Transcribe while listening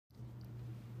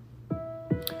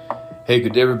Hey,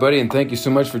 good day, everybody, and thank you so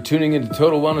much for tuning into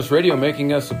Total Wellness Radio,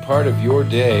 making us a part of your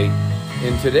day.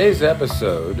 In today's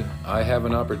episode, I have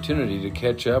an opportunity to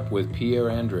catch up with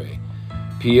Pierre Andre.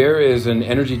 Pierre is an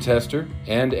energy tester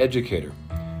and educator.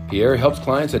 Pierre helps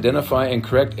clients identify and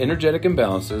correct energetic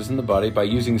imbalances in the body by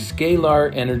using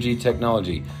Scalar Energy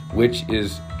Technology, which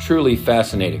is truly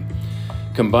fascinating.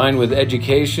 Combined with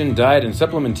education, diet, and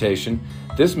supplementation,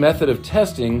 this method of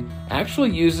testing actually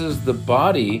uses the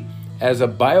body as a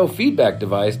biofeedback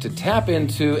device to tap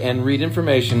into and read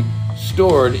information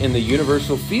stored in the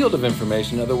universal field of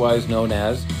information, otherwise known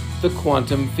as the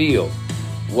quantum field.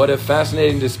 What a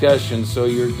fascinating discussion. So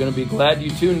you're going to be glad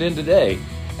you tuned in today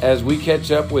as we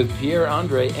catch up with Pierre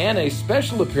Andre and a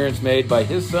special appearance made by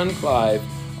his son Clive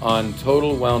on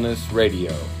Total Wellness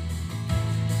Radio.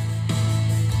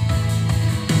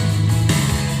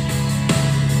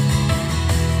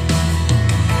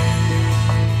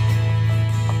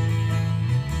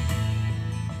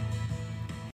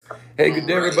 Hey, good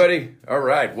day, everybody. All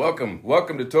right, welcome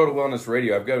to Total Wellness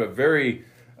Radio. I've got a very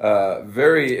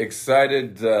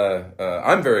excited,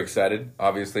 I'm very excited,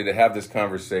 obviously, to have this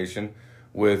conversation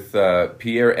with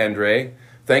Pierre Andre.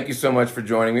 Thank you so much for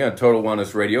joining me on Total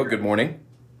Wellness Radio. Good morning.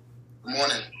 Good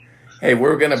morning. Hey,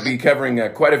 we're going to be covering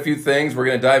quite a few things. We're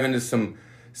going to dive into some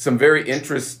very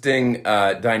interesting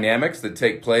dynamics that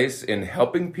take place in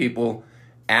helping people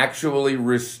actually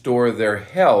restore their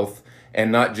health and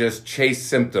not just chase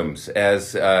symptoms,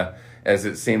 as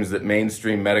it seems that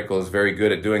mainstream medical is very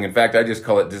good at doing. In fact, I just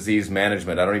call it disease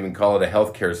management. I don't even call it a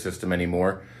healthcare system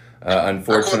anymore,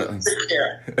 unfortunately.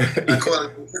 I call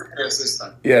it the sick care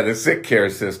system. Yeah, the sick care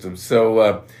system.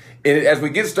 So as we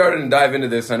get started and dive into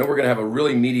this, I know we're going to have a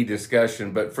really meaty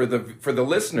discussion, but for the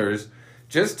listeners,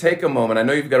 just take a moment. I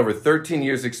know you've got over 13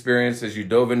 years experience as you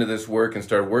dove into this work and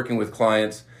started working with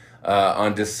clients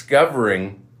on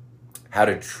discovering how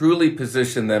to truly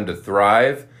position them to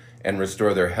thrive and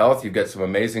restore their health. You've got some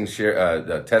amazing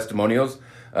testimonials,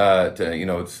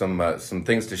 some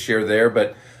things to share there.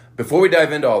 But before we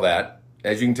dive into all that,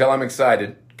 as you can tell, I'm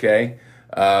excited. Okay,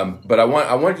 but I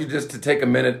want you just to take a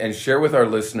minute and share with our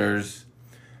listeners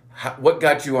what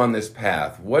got you on this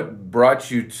path. What brought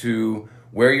you to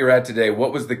where you're at today?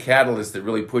 What was the catalyst that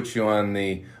really put you on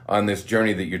this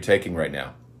journey that you're taking right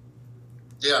now?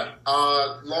 Yeah,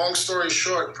 long story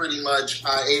short, pretty much,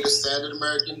 I ate a standard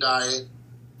American diet.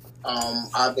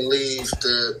 I believe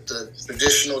the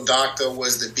traditional doctor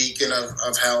was the beacon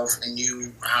of health and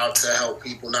knew how to help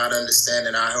people, not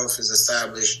understanding our health is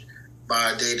established by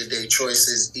our day-to-day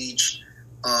choices. Each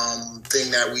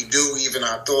thing that we do, even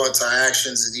our thoughts, our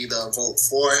actions, is either a vote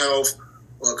for health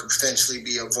or it could potentially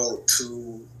be a vote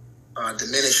to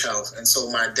diminish health. And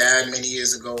so my dad, many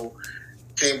years ago,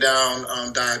 came down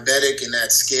diabetic, and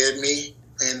that scared me.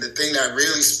 And the thing that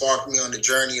really sparked me on the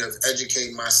journey of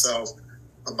educating myself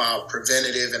about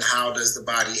preventative and how does the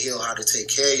body heal, how to take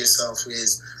care of yourself,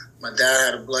 is my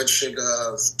dad had a blood sugar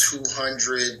of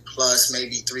 200 plus,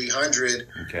 maybe 300.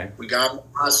 Okay. We got him in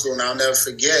the hospital, and I'll never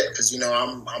forget, because,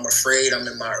 I'm afraid. I'm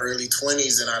in my early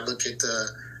 20s, and I look at the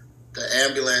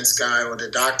ambulance guy or the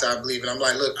doctor, I believe, and I'm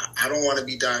like, look, I don't want to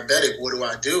be diabetic. What do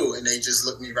I do? And they just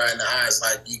look me right in the eyes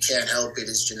like, you can't help it.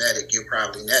 It's genetic. You're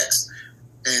probably next.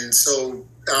 And so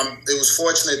it was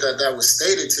fortunate that was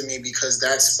stated to me, because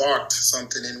that sparked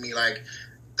something in me. Like,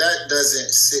 that doesn't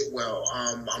sit well.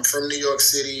 I'm from New York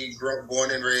City,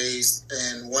 born and raised.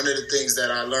 And one of the things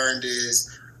that I learned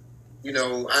is,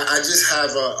 I just have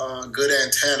a good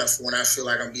antenna for when I feel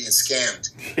like I'm being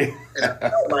scammed. And I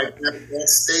felt like that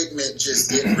statement just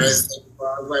didn't resonate.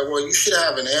 I was like, well, you should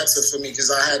have an answer for me,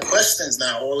 because I had questions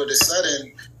now all of a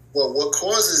sudden. Well, what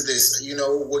causes this?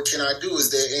 What can I do? Is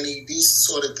there these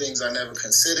sort of things I never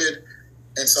considered?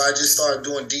 And so I just started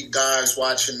doing deep dives,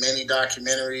 watching many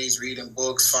documentaries, reading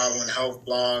books, following health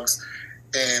blogs.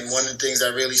 And one of the things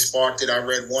that really sparked it, I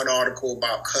read one article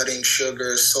about cutting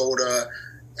sugar, soda,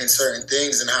 and certain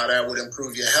things and how that would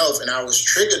improve your health. And I was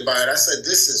triggered by it. I said,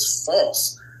 this is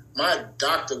false. My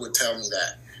doctor would tell me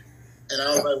that. And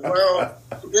I was like, well,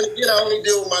 I only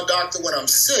deal with my doctor when I'm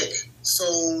sick.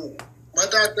 So my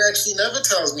doctor actually never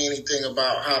tells me anything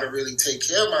about how to really take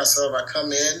care of myself. I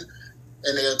come in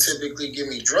and they'll typically give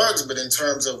me drugs, but in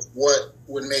terms of what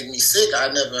would make me sick, I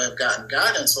never have gotten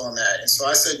guidance on that. And so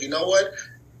I said, you know what?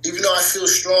 Even though I feel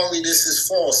strongly this is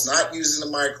false, not using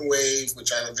the microwave,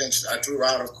 which I threw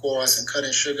out, of course, and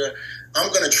cutting sugar,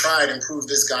 I'm going to try and prove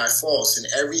this guy false. And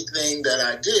everything that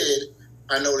I did,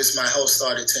 I noticed my health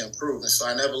started to improve. And so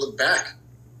I never looked back.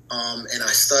 And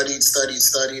I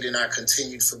studied, and I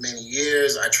continued for many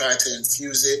years. I tried to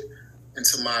infuse it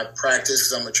into my practice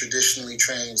because I'm a traditionally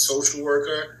trained social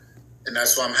worker. And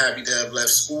that's why I'm happy to have left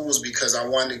schools, because I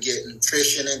wanted to get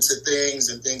nutrition into things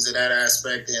and things of that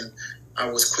aspect. And I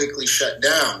was quickly shut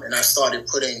down. And I started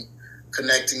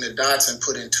connecting the dots and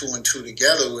putting two and two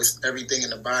together with everything in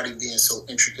the body being so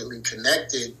intricately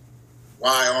connected.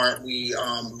 Why aren't we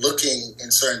looking in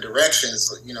certain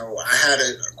directions? You know, I had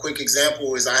a quick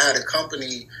example is I had a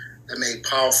company that made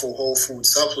powerful whole food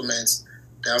supplements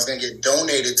that I was going to get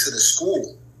donated to the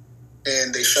school,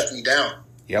 and they shut me down.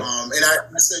 Yep. And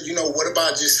I said, you know, what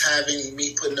about just having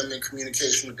me putting them in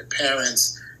communication with the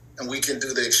parents, and we can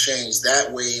do the exchange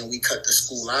that way, and we cut the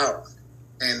school out.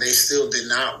 And they still did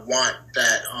not want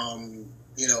that,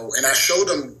 you know, and I showed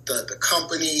them the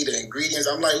company, the ingredients.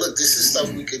 I'm like, look, this is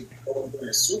stuff we could go in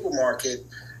the supermarket,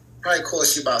 probably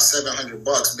cost you about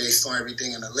 $700 based on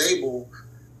everything in the label.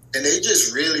 And they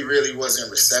just really, really wasn't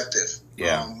receptive.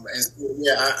 Yeah.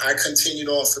 I continued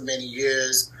on for many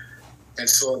years and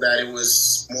saw that it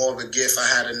was more of a gift. I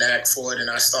had a knack for it, and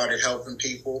I started helping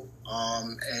people.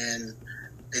 And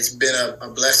it's been a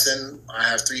blessing. I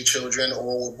have 3 children.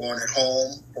 All were born at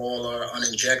home. All are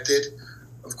uninjected,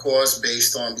 of course,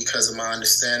 because of my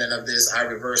understanding of this. I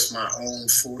reversed my own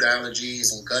food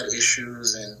allergies and gut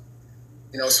issues. And,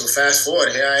 you know, so fast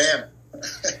forward, here I am.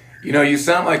 You know, you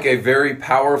sound like a very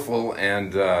powerful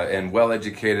and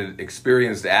well-educated,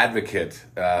 experienced advocate.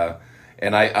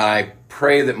 And I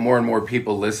pray that more and more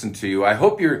people listen to you. I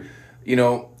hope you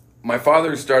know, my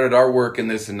father started our work in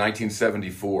this in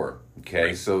 1974.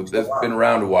 Okay, so that's been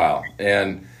around a while.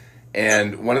 And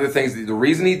one of the things, the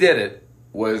reason he did it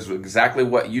was exactly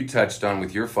what you touched on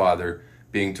with your father,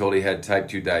 being told he had type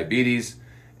 2 diabetes.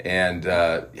 And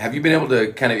have you been able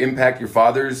to kind of impact your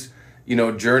father's, you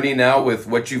know, journey now with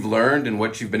what you've learned and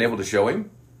what you've been able to show him?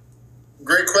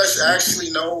 Great question. Actually,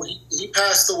 no, he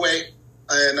passed away.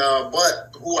 And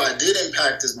but who I did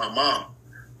impact is my mom.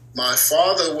 My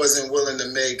father wasn't willing to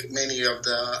make many of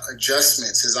the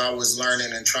adjustments as I was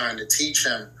learning and trying to teach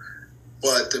him.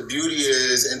 But the beauty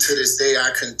is, and to this day,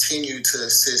 I continue to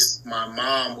assist my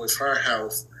mom with her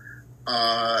health.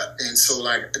 And so,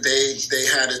 like, they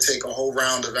had to take a whole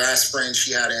round of aspirin.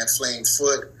 She had an inflamed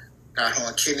foot, got her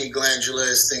on kidney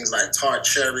glandulas, things like tart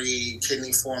cherry,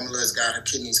 kidney formulas, got her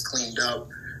kidneys cleaned up.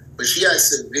 But she had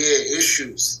severe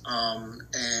issues.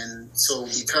 And so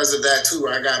because of that, too,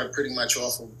 I got her pretty much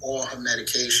off of all her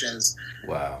medications.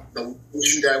 Wow. The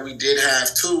issue that we did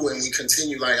have, too, and we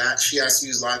continue, she has to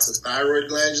use lots of thyroid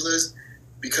glandulas,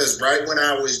 because right when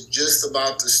I was just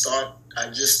about to start, I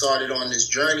just started on this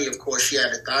journey. Of course, she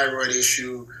had a thyroid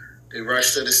issue. They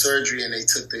rushed her to surgery, and they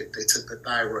took the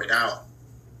thyroid out.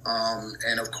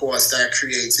 And of course that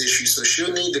creates issues. So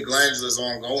she'll need the glandulars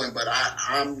ongoing, but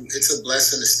it's a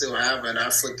blessing to still have her, and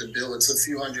I foot the bill. It's a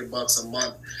few $100 a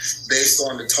month based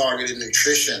on the targeted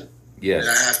nutrition. Yes.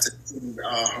 And I have to feed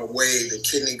her way, the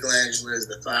kidney glandulars,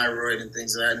 the thyroid, and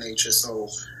things of that nature. So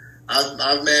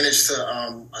I've managed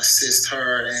to assist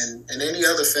her and any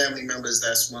other family members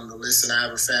that's wanting to listen. I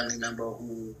have a family member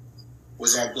who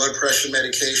was on blood pressure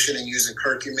medication and using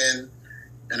curcumin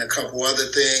and a couple other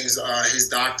things. His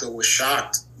doctor was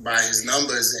shocked by his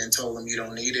numbers and told him, you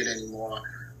don't need it anymore.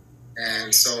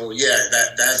 And so, yeah,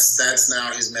 that's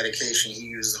now his medication. He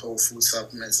uses whole food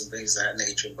supplements and things of that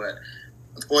nature. But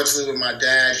unfortunately, with my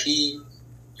dad, he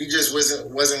just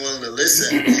wasn't willing to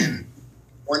listen. And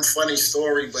one funny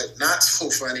story, but not so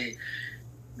funny,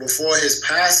 before his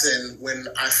passing, when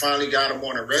I finally got him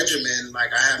on a regimen, like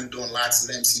I had him doing lots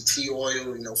of MCT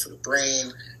oil, for the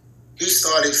brain, he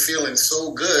started feeling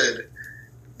so good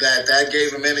that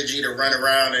gave him energy to run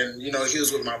around. And, he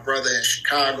was with my brother in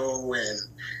Chicago, and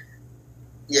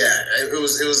yeah, it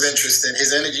was interesting.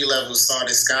 His energy levels started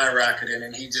skyrocketing,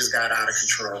 and he just got out of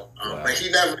control. Wow. But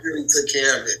he never really took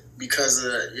care of it because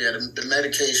of the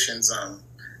medications.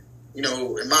 In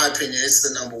my opinion, it's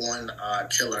the number one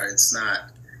killer. It's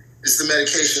the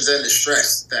medications and the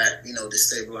stress that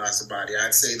destabilize the body.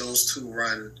 I'd say those two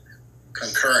run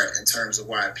concurrent in terms of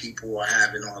why people are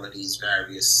having all of these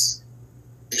various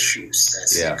issues that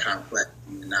seem complex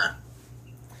and not.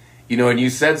 And you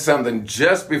said something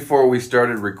just before we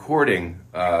started recording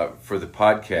for the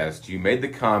podcast. You made the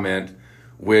comment,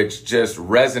 which just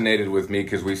resonated with me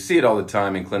because we see it all the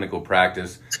time in clinical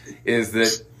practice, is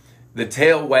that the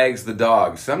tail wags the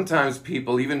dog. Sometimes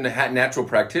people, even natural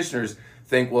practitioners,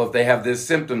 think, well, if they have this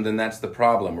symptom, then that's the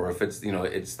problem. Or if it's,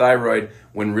 it's thyroid,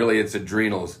 when really it's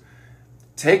adrenals.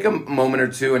 Take a moment or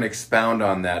two and expound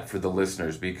on that for the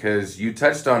listeners, because you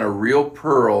touched on a real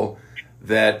pearl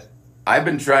that I've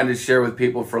been trying to share with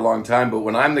people for a long time, but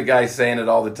when I'm the guy saying it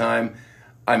all the time,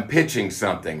 I'm pitching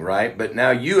something, right? But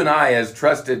now you and I, as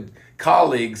trusted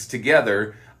colleagues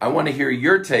together, I want to hear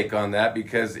your take on that,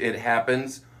 because it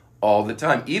happens all the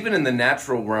time. Even in the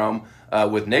natural realm,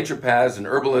 with naturopaths and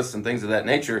herbalists and things of that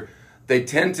nature, they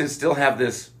tend to still have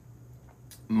this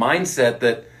mindset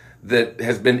that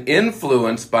has been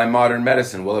influenced by modern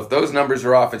medicine. Well, if those numbers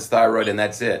are off, it's thyroid and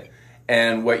that's it.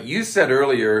 And what you said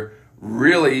earlier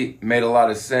really made a lot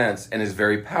of sense and is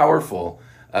very powerful,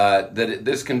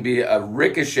 this can be a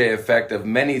ricochet effect of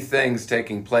many things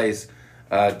taking place.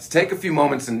 Take a few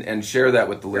moments and share that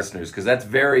with the listeners, because that's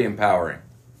very empowering.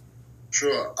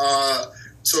 Sure.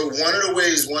 So one of the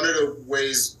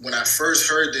ways when I first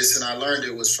heard this and I learned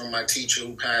it was from my teacher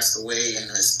who passed away and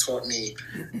has taught me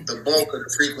the bulk of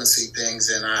the frequency things.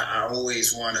 And I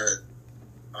always want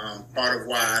to, part of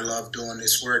why I love doing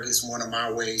this work is one of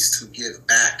my ways to give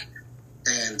back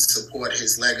and support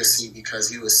his legacy, because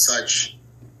he was such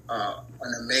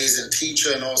an amazing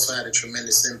teacher and also had a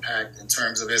tremendous impact in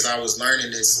terms of, as I was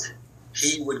learning this,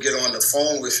 he would get on the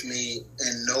phone with me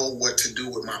and know what to do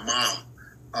with my mom.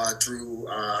 Through,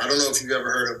 I don't know if you've ever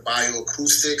heard of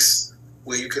bioacoustics,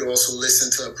 where you could also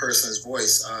listen to a person's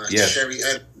voice. Yes. Sherry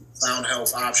Ed, Sound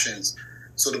Health Options.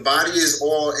 So the body is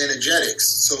all energetics.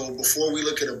 So before we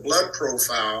look at a blood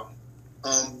profile,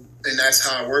 and that's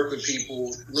how I work with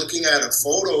people, looking at a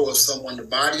photo of someone, the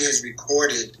body has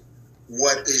recorded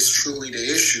what is truly the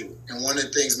issue. And one of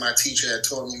the things my teacher had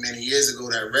taught me many years ago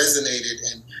that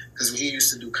resonated, and because he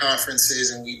used to do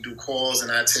conferences and we do calls and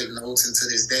I take notes, and to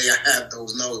this day I have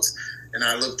those notes and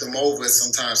I look them over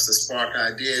sometimes to spark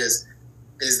ideas,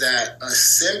 is that a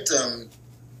symptom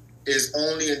is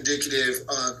only indicative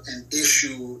of an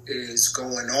issue is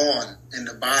going on in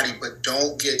the body, but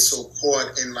don't get so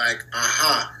caught in like,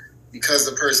 aha, because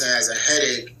the person has a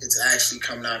headache, it's actually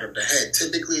coming out of the head.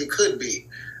 Typically it could be.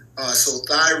 So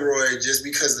thyroid, just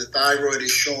because the thyroid is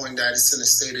showing that it's in a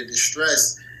state of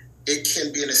distress, it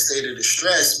can be in a state of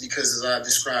distress because, as I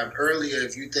described earlier,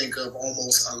 if you think of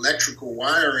almost electrical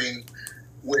wiring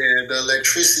where the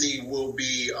electricity will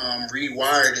be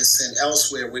rewired and sent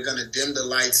elsewhere, we're going to dim the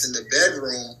lights in the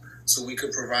bedroom so we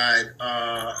could provide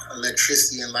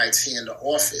electricity and lights here in the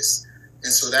office.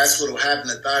 And so that's what will happen.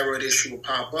 The thyroid issue will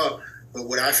pop up. But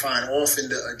what I find often,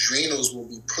 the adrenals will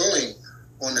be pulling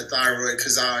on the thyroid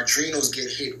because our adrenals get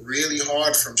hit really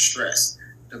hard from stress.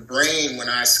 The brain, when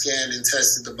I scanned and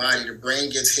tested the body, the brain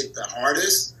gets hit the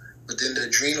hardest, but then the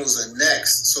adrenals are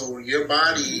next. So your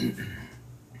body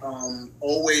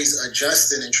always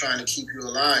adjusting and trying to keep you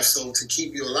alive. So to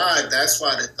keep you alive, that's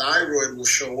why the thyroid will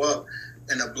show up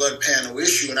in a blood panel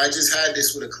issue. And I just had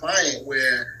this with a client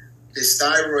where his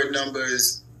thyroid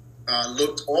numbers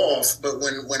looked off, but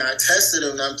when I tested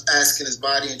him, I'm asking his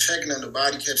body and checking him, the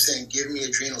body kept saying, give me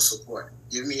adrenal support,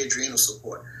 give me adrenal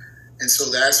support. And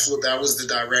so that was the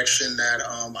direction that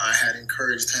I had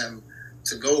encouraged him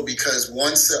to go, because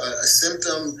once a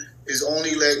symptom is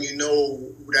only letting you know,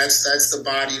 that's the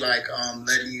body like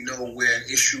letting you know where an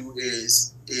issue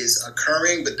is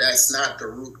occurring, but that's not the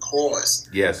root cause.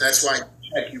 Yes. That's why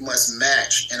you must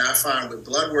match. And I find with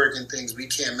blood work and things, we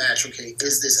can't match, okay,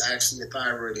 is this actually a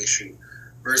thyroid issue?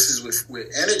 Versus with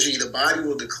energy, the body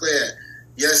will declare,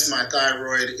 yes, my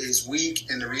thyroid is weak,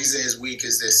 and the reason it's weak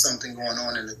is there's something going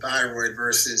on in the thyroid,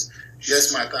 versus,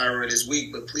 yes, my thyroid is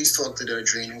weak, but please talk to the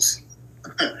adrenals.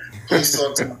 Please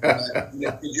talk to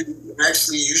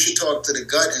you should talk to the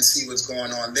gut and see what's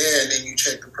going on there, and then you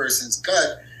check the person's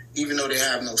gut. Even though they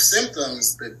have no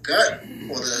symptoms, the gut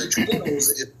or the adrenals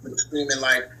is screaming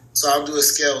like, so I'll do a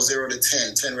scale 0 to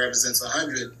 10. 10 represents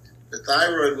 100. The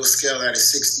thyroid will scale at a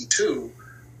 62.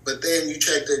 But then you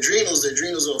check the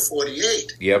adrenals are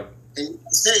 48. Yep. And you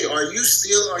say,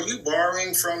 are you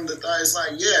borrowing from the thyroid? It's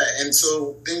like, yeah. And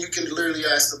so then you can literally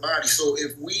ask the body, so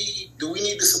do we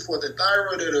need to support the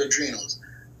thyroid or the adrenals?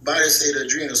 Body say the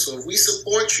adrenals. So if we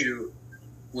support you,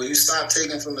 will you stop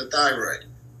taking from the thyroid?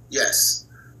 Yes.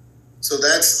 So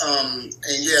that's,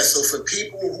 so for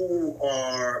people who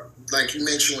are, like you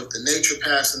mentioned with the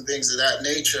naturopaths and things of that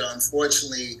nature,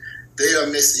 unfortunately, they are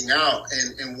missing out.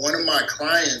 And one of my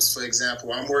clients, for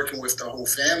example, I'm working with the whole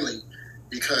family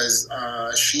because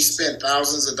she spent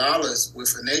thousands of dollars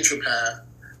with a naturopath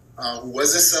who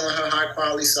wasn't selling her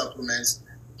high-quality supplements.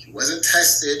 He wasn't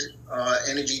tested,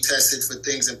 energy tested for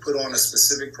things and put on a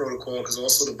specific protocol, because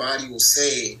also the body will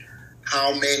say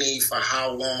how many for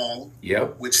how long,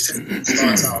 yep, which typically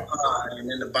starts out high, and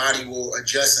then the body will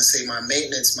adjust and say my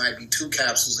maintenance might be 2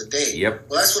 capsules a day. Yep.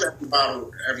 Well, that's what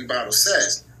every bottle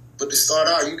says. But to start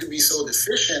out, you could be so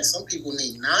deficient, some people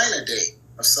need 9 a day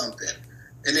of something.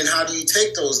 And then how do you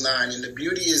take those 9? And the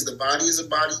beauty is the body is a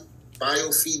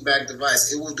biofeedback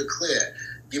device. It will declare,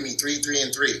 give me 3, 3,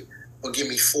 and 3, or give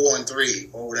me 4 and 3,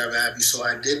 or whatever have you. So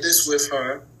I did this with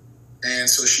her. And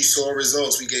so she saw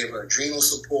results. We gave her adrenal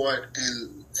support,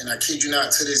 and And I kid you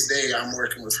not, to this day, I'm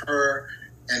working with her,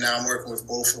 and now I'm working with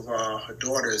both of her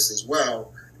daughters as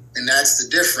well. And that's the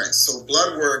difference. So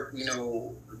blood work,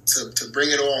 to bring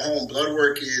it all home, blood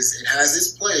work it has its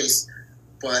place,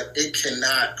 but it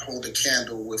cannot hold a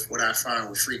candle with what I find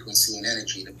with frequency and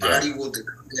energy. The body will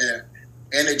declare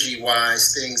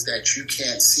energy-wise things that you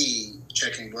can't see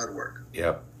checking blood work.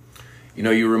 Yeah.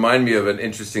 You remind me of an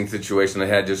interesting situation I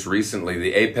had just recently.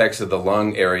 The apex of the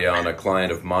lung area on a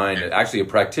client of mine, actually a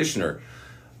practitioner,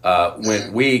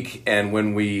 went weak, and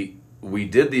when we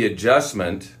did the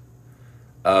adjustment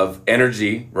of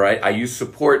energy, right? I use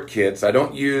support kits. I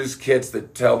don't use kits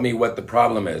that tell me what the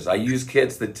problem is. I use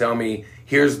kits that tell me,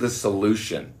 here's the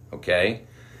solution, okay?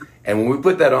 And when we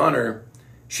put that on her,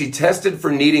 she tested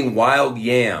for needing wild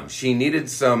yam. She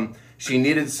needed some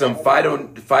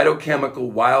phytochemical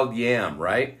wild yam,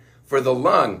 right? For the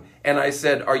lung. And I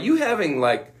said, are you having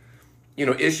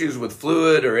issues with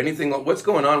fluid or anything? What's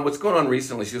going on? What's going on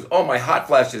recently? She goes, oh, my hot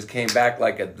flashes came back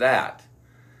like at that.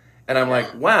 And I'm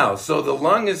like, wow. So the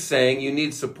lung is saying you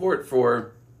need support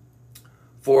from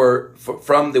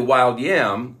the wild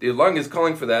yam. The lung is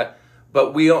calling for that.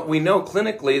 But we know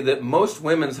clinically that most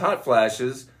women's hot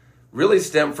flashes really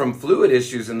stem from fluid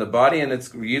issues in the body, and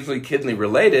it's usually kidney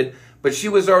related. But she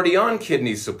was already on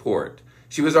kidney support.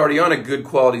 She was already on a good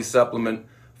quality supplement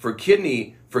for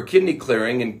kidney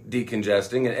clearing and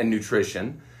decongesting and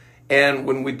nutrition. And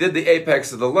when we did the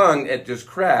apex of the lung, it just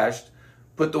crashed.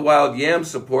 Put the wild yam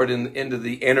support into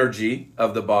the energy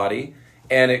of the body,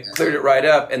 and it cleared it right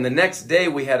up. And the next day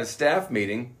we had a staff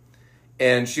meeting,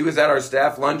 and she was at our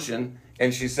staff luncheon,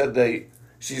 and she said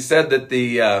that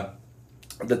the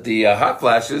hot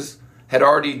flashes had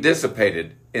already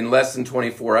dissipated in less than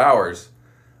 24 hours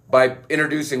by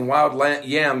introducing wild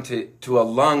yam to a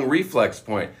lung reflex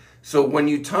point. So when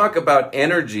you talk about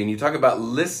energy and you talk about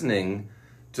listening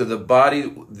to the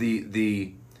body,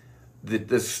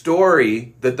 the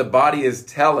story that the body is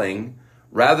telling,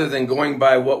 rather than going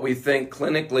by what we think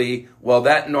clinically, well,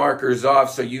 that narker's off,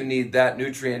 so you need that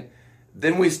nutrient,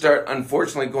 then we start,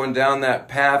 unfortunately, going down that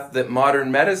path that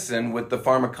modern medicine with the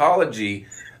pharmacology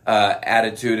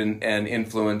attitude and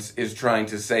influence is trying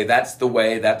to say, that's the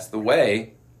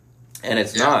way, and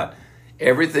it's not.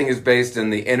 Everything is based in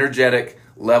the energetic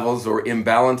levels or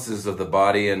imbalances of the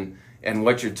body, and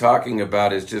what you're talking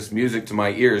about is just music to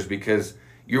my ears, because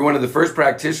you're one of the first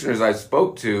practitioners I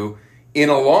spoke to in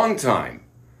a long time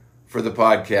for the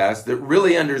podcast that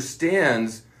really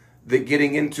understands that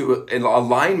getting into an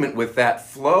alignment with that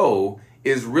flow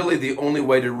is really the only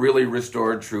way to really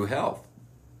restore true health.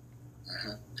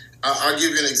 I'll give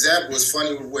you an example. It's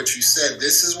funny with what you said.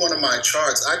 This is one of my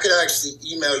charts. I could actually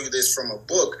email you this from a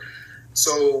book.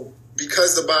 So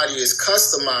because the body is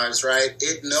customized, right,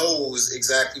 it knows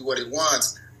exactly what it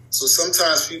wants. So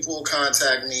sometimes people will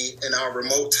contact me and I'll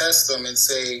remote test them and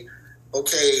say,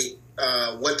 okay,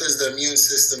 what does the immune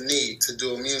system need to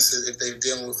do immune system if they're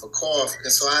dealing with a cough?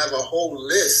 And so I have a whole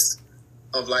list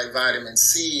of like vitamin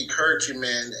C,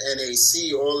 curcumin,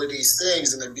 NAC, all of these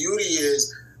things. And the beauty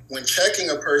is when checking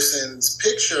a person's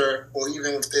picture, or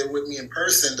even if they're with me in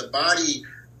person, the body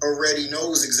already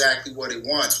knows exactly what it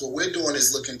wants. What we're doing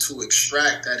is looking to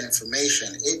extract that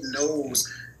information. It knows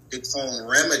its own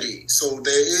remedy. So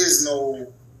there is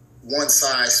no one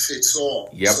size fits all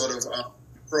sort of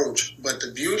approach. But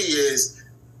the beauty is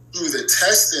through the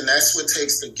testing, that's what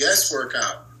takes the guesswork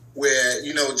out. Where,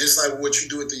 just like what you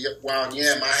do with the wild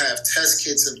yam, I have test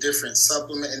kits of different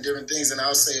supplement and different things. And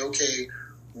I'll say, okay,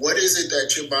 what is it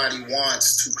that your body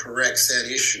wants to correct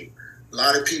said issue? A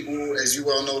lot of people, as you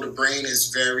well know, the brain is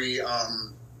very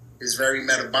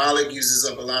metabolic, uses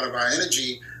up a lot of our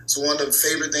energy. So one of the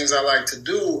favorite things I like to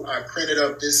do, I printed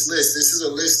up this list. This is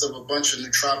a list of a bunch of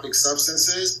nootropic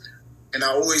substances, and I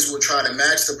always will try to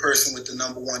match the person with the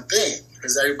number one thing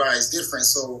because everybody's different.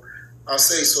 So I'll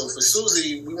say, so for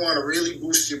Susie, we want to really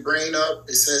boost your brain up.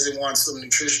 It says it wants some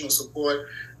nutritional support.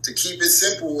 To keep it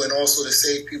simple and also to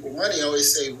save people money, I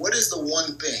always say, what is the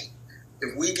one thing?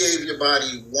 If we gave your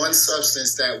body one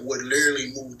substance that would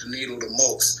literally move the needle the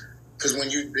most, because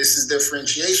this is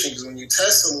differentiation, because when you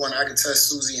test someone, I can test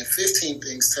Susie and 15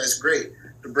 things test great.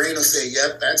 The brain will say,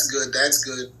 yep, that's good.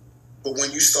 But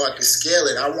when you start to scale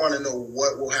it, I want to know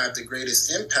what will have the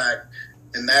greatest impact.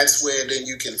 And that's where then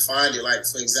you can find it. Like,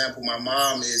 for example, my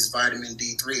mom is vitamin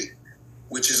D3,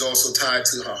 which is also tied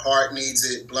to her heart needs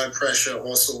it, blood pressure,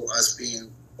 also us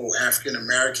being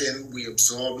African-American, we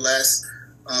absorb less.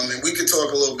 And we could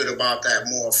talk a little bit about that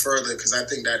more further because I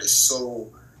think that is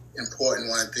so important,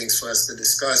 one of the things for us to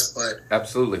discuss. But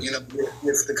absolutely,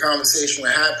 if the conversation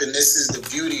would happen, this is the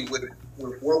beauty with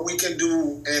what we can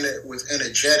do with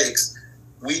energetics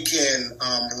we can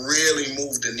really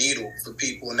move the needle for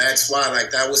people. And that's why,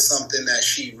 like, that was something that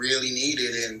she really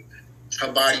needed. And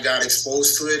her body got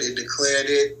exposed to it. It declared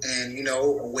it. And, you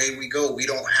know, away we go. We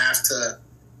don't have to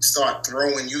start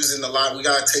using we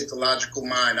got to take the logical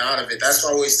mind out of it. That's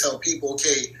why I always tell people,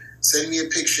 okay, send me a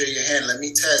picture of your hand. Let me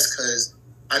test, because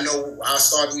I know I'll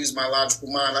start to use my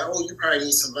logical mind. Like, oh, you probably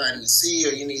need some vitamin C,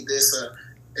 or you need this.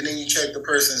 And then you check the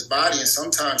person's body. And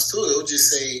sometimes, too, it'll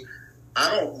just say, I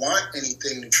don't want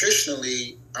anything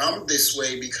nutritionally. I'm this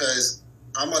way because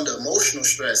I'm under emotional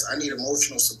stress. I need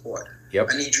emotional support. Yep.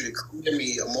 I need you to clear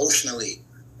me emotionally.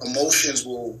 Emotions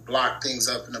will block things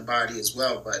up in the body as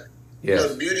well. But you know,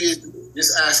 the beauty is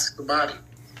just ask the body.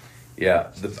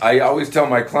 Yeah. I always tell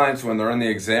my clients when they're in the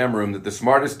exam room that the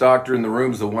smartest doctor in the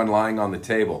room is the one lying on the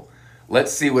table.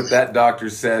 Let's see what that doctor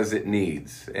says it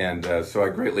needs. And so I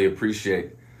greatly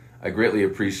appreciate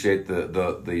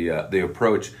the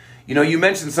approach. You know, you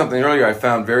mentioned something earlier I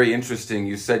found very interesting.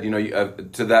 You said, you know,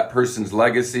 to that person's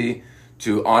legacy,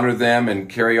 to honor them and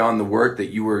carry on the work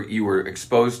that you were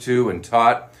exposed to and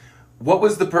taught. What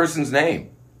was the person's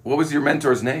name? What was your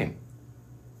mentor's name?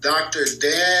 Dr.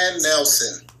 Dan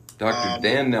Nelson. Dr.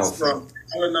 Dan Nelson. From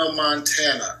Helena,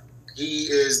 Montana. He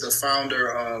is the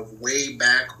founder of Way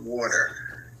Back Water.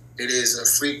 It is a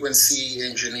frequency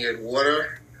engineered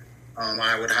water.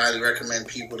 I would highly recommend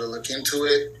people to look into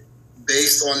it.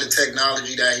 Based on the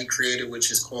technology that he created,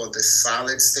 which is called the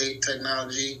solid state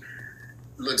technology.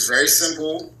 It looks very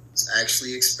simple. It's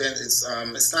actually expensive.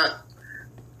 It's not.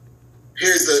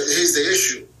 Here's the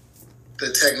issue.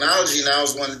 The technology now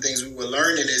is one of the things we were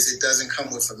learning is it doesn't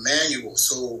come with a manual.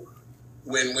 So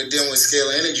when we're dealing with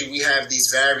Scalar Energy, we have these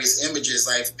various images.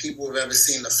 Like if people have ever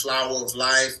seen the flower of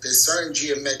life, there's certain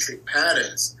geometric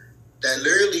patterns that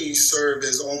literally serve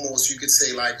as almost, you could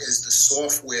say, like as the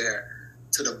software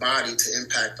to the body to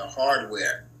impact the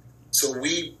hardware. So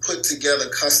we put together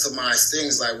customized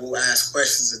things, like we'll ask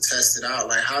questions and test it out.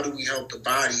 Like, how do we help the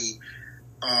body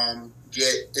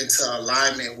get into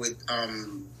alignment with,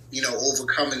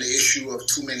 overcoming the issue of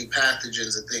too many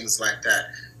pathogens and things like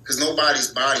that? Because nobody's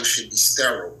body should be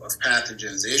sterile of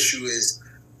pathogens. The issue is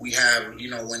we have, you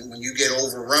know, when you get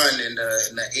overrun in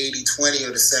the 80-20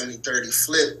 or the 70-30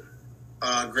 flip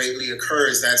greatly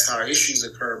occurs. That's how issues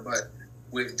occur. But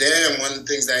with Dan, one of the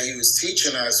things that he was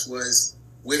teaching us was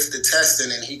with the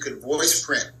testing, and he could voice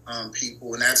print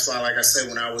people. And that's why, like I said,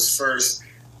 when I was first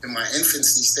in my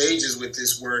infancy stages with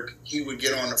this work, he would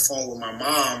get on the phone with my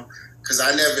mom, because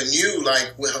I never knew,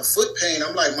 like with her foot pain,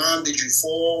 I'm like, Mom, did you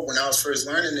fall? When I was first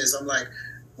learning this, I'm like,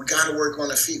 we got to work on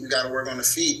the feet. We got to work on the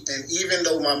feet. And even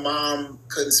though my mom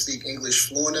couldn't speak English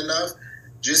fluent enough,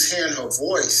 just hearing her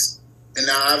voice. And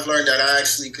now I've learned that I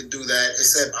actually could do that,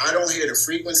 except I don't hear the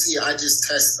frequency. I just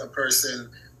test a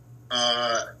person.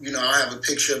 I'll have a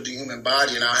picture of the human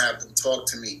body and I'll have them talk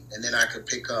to me. And then I could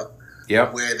pick up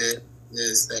where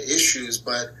there's the issues.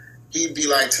 But he'd be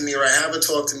like to me, right, have her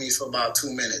talk to me for about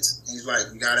 2 minutes. And he's like,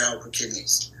 you got to help her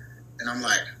kidneys. And I'm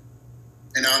like,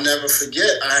 and I'll never forget,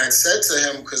 I had said to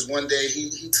him, because one day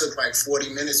he took like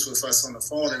 40 minutes with us on the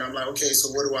phone. And I'm like, okay,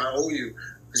 so what do I owe you?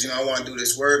 Because, I want to do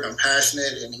this work. I'm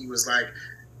passionate. And he was like,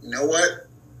 you know what?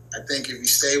 I think if you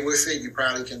stay with it, you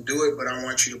probably can do it. But I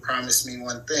want you to promise me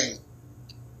one thing,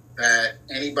 that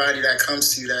anybody that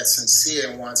comes to you that's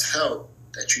sincere and wants help,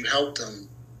 that you help them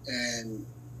and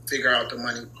figure out the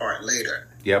money part later.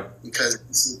 Yep. Because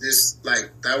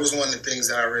that was one of the things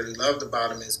that I really loved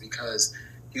about him, is because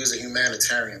he was a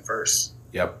humanitarian first.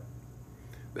 Yep.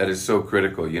 That is so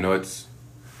critical.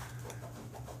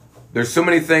 There's so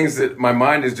many things that my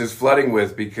mind is just flooding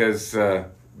with because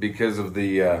of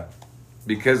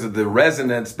the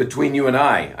resonance between you and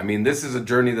I. I mean, this is a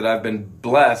journey that I've been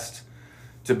blessed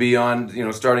to be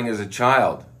on, starting as a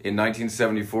child in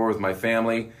 1974 with my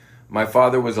family. My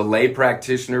father was a lay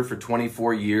practitioner for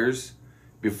 24 years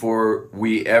before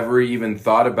we ever even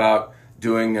thought about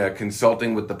doing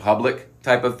consulting with the public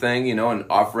type of thing, and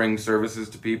offering services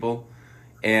to people.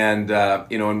 And,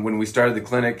 and when we started the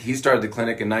clinic, he started the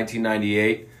clinic in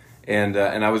 1998, and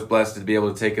I was blessed to be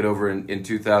able to take it over in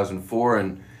 2004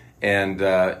 and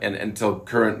until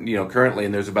currently,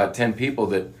 and there's about 10 people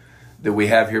that we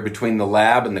have here between the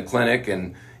lab and the clinic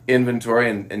and inventory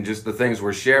and just the things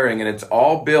we're sharing. And it's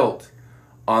all built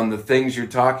on the things you're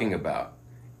talking about.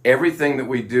 Everything that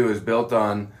we do is built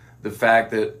on the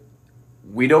fact that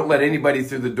we don't let anybody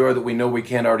through the door that we know we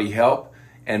can't already help,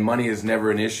 and money is never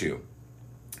an issue.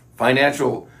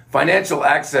 Financial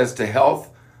access to health,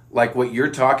 like what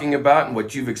you're talking about and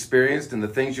what you've experienced and the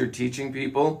things you're teaching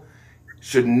people,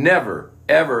 should never,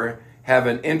 ever have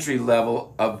an entry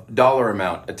level of dollar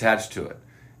amount attached to it.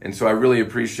 And so I really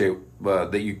appreciate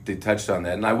that you touched on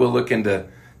that. And I will look into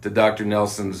Dr.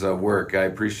 Nelson's work. I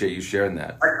appreciate you sharing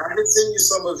that. I can send you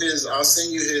some of his, I'll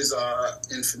send you his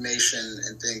information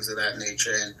and things of that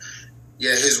nature. And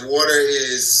yeah, his water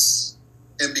is,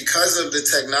 and because of the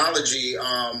technology,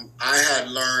 I had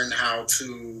learned how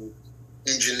to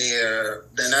engineer,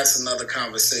 then that's another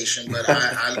conversation, but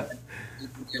I learned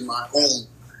in my own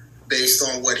based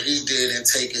on what he did and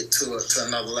take it to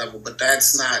another level. But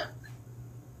that's not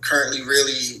currently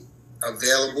really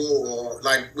available, or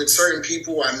like with certain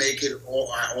people, I make it or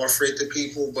I offer it to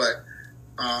people. But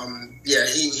yeah,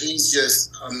 he's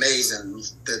just amazing.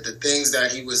 The things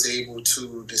that he was able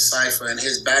to decipher, and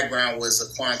his background was a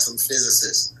quantum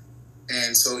physicist,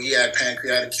 and so he had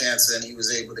pancreatic cancer, and he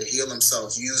was able to heal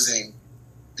himself using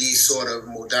these sort of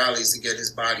modalities to get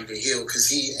his body to heal, because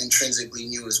he intrinsically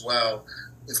knew as well,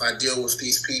 if I deal with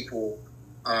these people,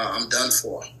 I'm done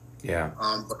for. Yeah.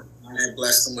 But I had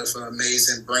blessed him with an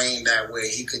amazing brain that way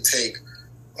he could take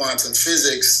quantum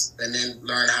physics and then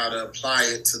learn how to apply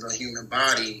it to the human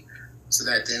body, so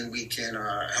that then we can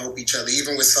help each other.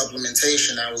 Even with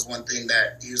supplementation, that was one thing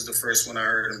that he was the first one I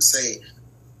heard him say.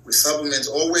 With supplements,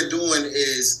 all we're doing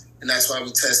is, and that's why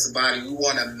we test the body, we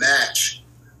want to match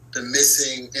the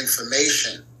missing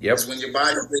information. Yep. Because when your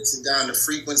body breaks it down, the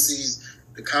frequencies,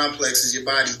 the complexes, your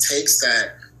body takes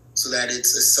that so that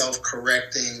it's a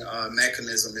self-correcting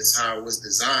mechanism. It's how it was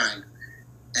designed.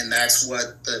 And that's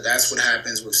what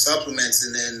happens with supplements.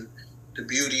 And then the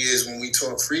beauty is when we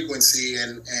talk frequency,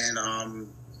 and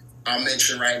I'll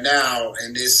mention right now,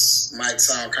 and this might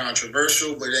sound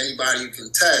controversial, but anybody who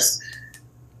can test,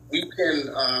 we can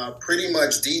pretty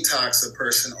much detox a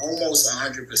person almost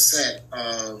 100%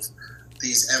 of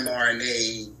these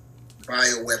mRNA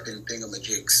bioweapon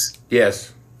thingamajigs.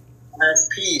 Yes. Last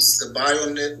piece, the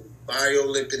biolipid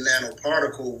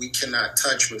nanoparticle, we cannot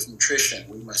touch with nutrition.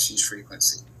 We must use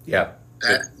frequency. Yeah.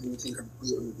 That you can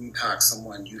completely detox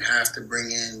someone. You have to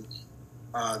bring in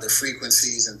the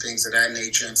frequencies and things of that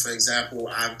nature. And for example,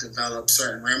 I've developed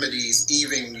certain remedies,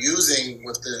 even using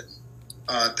with the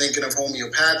thinking of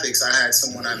homeopathics. I had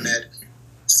someone I met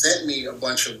sent me a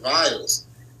bunch of vials.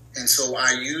 And so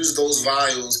I use those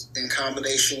vials in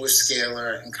combination with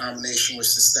Scalar, in combination with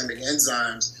systemic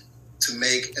enzymes, to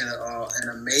make an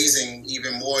amazing,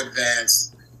 even more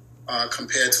advanced,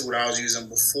 compared to what I was using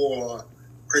before,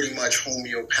 pretty much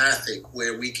homeopathic,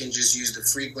 where we can just use the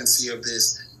frequency of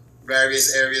this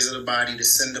various areas of the body to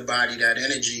send the body that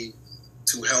energy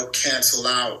to help cancel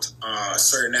out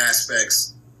certain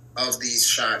aspects of these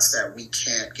shots that we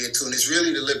can't get to. And it's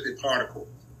really the lipid particle.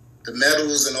 The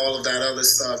metals and all of that other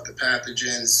stuff, the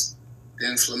pathogens, the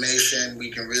inflammation, we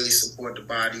can really support the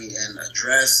body and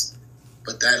address.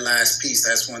 But that last piece,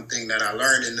 that's one thing that I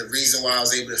learned. And the reason why I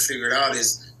was able to figure it out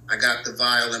is I got the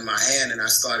vial in my hand and I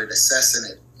started assessing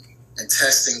it and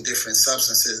testing different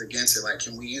substances against it. Like,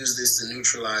 can we use this to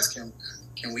neutralize? Can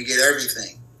we get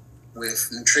everything? With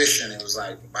nutrition, it was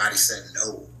like the body said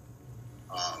no.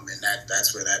 And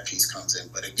that's where that piece comes in.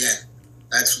 But again,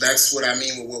 that's what I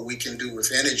mean with what we can do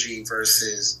with energy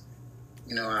versus,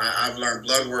 I've learned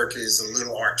blood work is a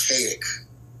little archaic.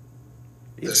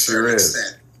 It sure is.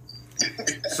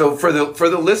 So for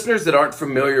the listeners that aren't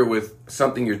familiar with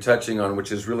something you're touching on,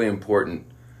 which is really important,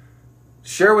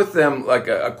 share with them like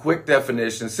a quick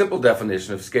definition, simple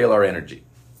definition of scalar energy.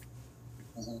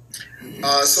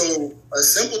 So a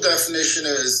simple definition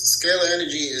is scalar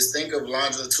energy is, think of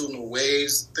longitudinal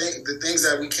waves, the things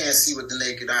that we can't see with the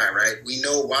naked eye, right? We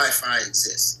know Wi-Fi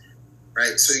exists,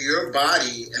 right? So your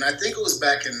body, and I think it was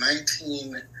back in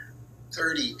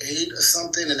 1938 or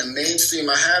something, in the mainstream,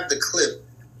 I have the clip,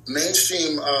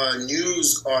 mainstream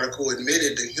news article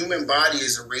admitted the human body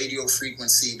is a radio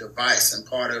frequency device, and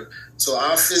so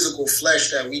our physical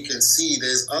flesh that we can see,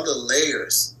 there's other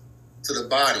layers to the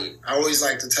body. I always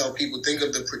like to tell people, think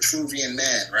of the Petruvian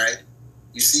man, right?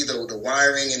 You see the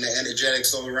wiring and the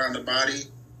energetics all around the body.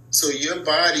 So your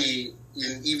body,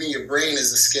 and even your brain,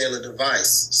 is a scalar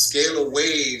device. Scalar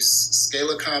waves,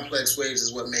 scalar complex waves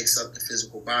is what makes up the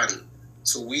physical body.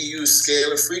 So we use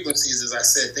scalar frequencies, as I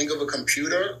said. Think of a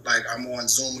computer, like I'm on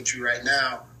Zoom with you right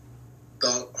now.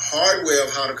 The hardware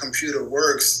of how the computer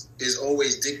works is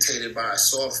always dictated by the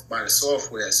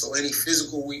software. So any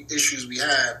physical issues we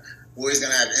have, we're always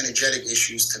going to have energetic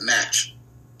issues to match,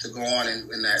 to go on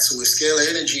in that. So with scalar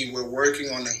energy, we're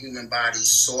working on the human body's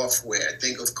software.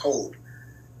 Think of code.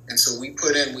 And so we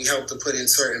help to put in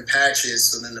certain patches,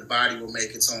 so then the body will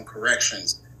make its own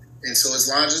corrections. And so it's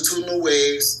longitudinal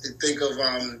waves. Think of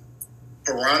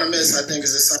Hieronymus, I think,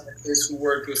 is a scientist who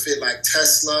worked with it, like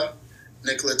Tesla,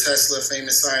 Nikola Tesla,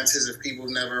 famous scientist, if people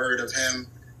have never heard of him.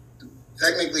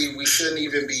 technically we shouldn't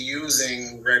even be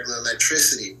using regular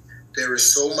electricity. There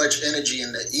is so much energy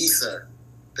in the ether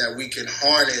that we can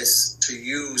harness to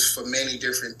use for many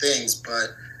different things, but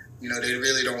they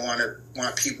really don't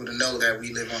want people to know that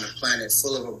we live on a planet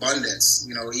full of abundance.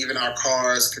 Even our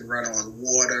cars can run on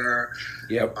water.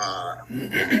 Yep.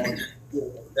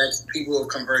 People have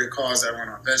converted cars that run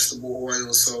on vegetable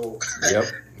oil. So yep.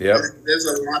 There's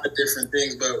a lot of different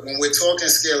things. But when we're talking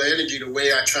scalar energy, the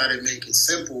way I try to make it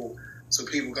simple so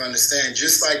people can understand,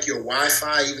 just like your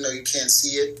Wi-Fi, even though you can't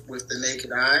see it with the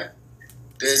naked eye,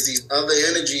 there's these other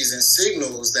energies and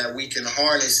signals that we can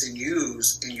harness and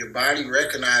use, and your body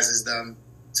recognizes them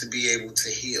to be able to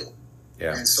heal.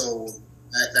 Yeah. And so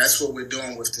that's what we're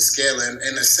doing with the scalar.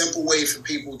 And a simple way for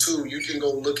people, too, you can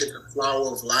go look at the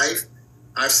flower of life.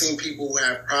 I've seen people who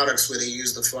have products where they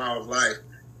use the flower of life.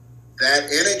 That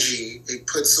energy, it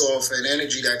puts off an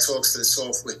energy that talks to the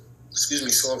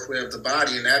software of the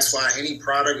body. And that's why any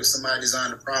product, if somebody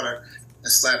designed a product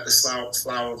and slap the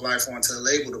flower of life onto the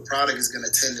label, the product is going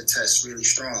to tend to test really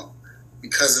strong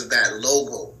because of that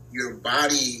logo. Your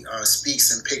body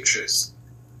speaks in pictures.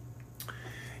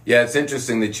 Yeah, it's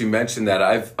interesting that you mentioned that.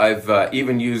 I've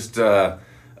even used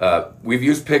we've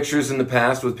used pictures in the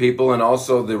past with people, and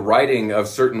also the writing of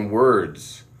certain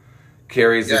words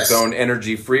carries its own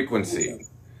energy frequency.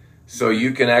 So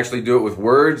you can actually do it with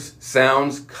words,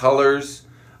 sounds, colors.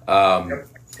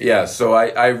 Yeah, so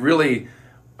I really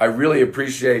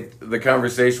appreciate the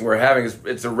conversation we're having.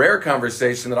 It's a rare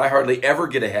conversation that I hardly ever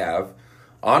get to have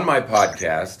on my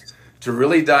podcast, to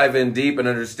really dive in deep and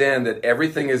understand that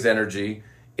everything is energy,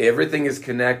 everything is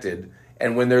connected,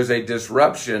 and when there's a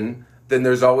disruption, then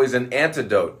there's always an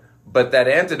antidote. But that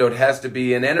antidote has to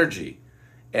be in energy.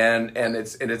 And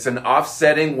it's an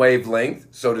offsetting wavelength,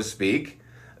 so to speak,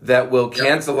 that will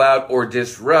cancel out or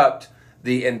disrupt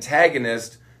the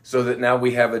antagonist, so that now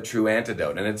we have a true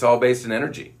antidote. And it's all based in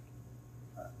energy.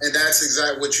 And that's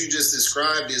exactly what you just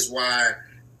described, is why,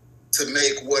 to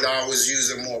make what I was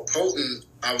using more potent,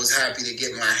 I was happy to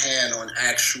get my hand on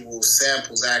actual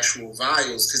samples, actual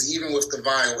vials. Because even with the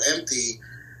vial empty,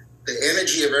 the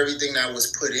energy of everything that was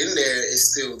put in there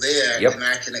is still there. And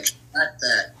I can extract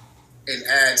that and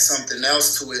add something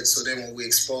else to it. So then when we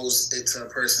expose it to a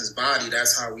person's body,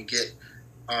 that's how we get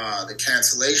the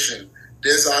cancellation.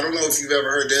 I don't know if you've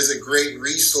ever heard, there's a great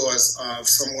resource of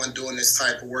someone doing this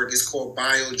type of work. It's called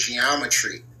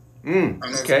biogeometry.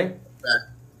 Okay.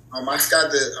 I've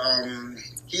got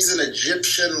he's an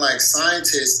Egyptian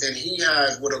scientist, and he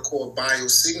has what are called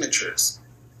biosignatures.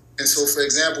 And so, for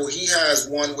example, he has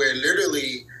one where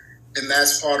literally, and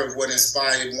that's part of what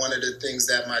inspired one of the things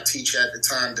that my teacher at the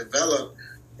time developed,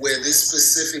 where this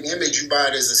specific image, you buy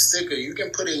it as a sticker, you can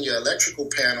put in your electrical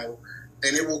panel,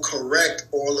 and it will correct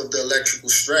all of the electrical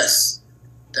stress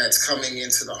that's coming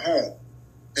into the home.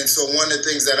 And so one of the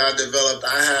things that I developed,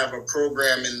 I have a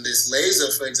program in this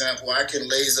laser, for example. I can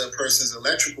laser a person's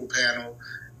electrical panel,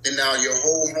 and now your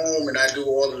whole home, and I do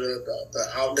all of the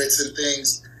outlets and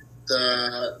things,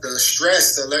 the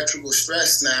stress, the electrical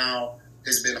stress now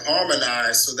has been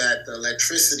harmonized so that the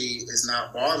electricity is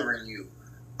not bothering you.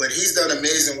 But he's done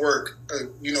amazing work.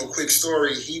 Quick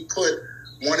story, he put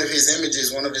one of his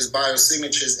images, one of his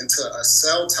biosignatures, into a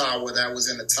cell tower that was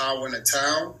in a tower in a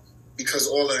town, because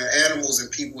all of the animals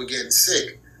and people were getting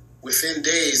sick. Within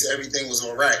days, everything was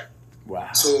all right.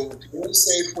 Wow. So the only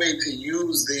safe way to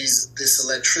use this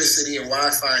electricity and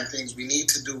Wi-Fi and things, we need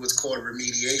to do what's called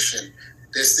remediation.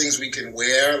 There's things we can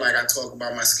wear, like I talk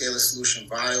about my Scalar Solution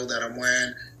vial that I'm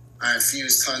wearing. I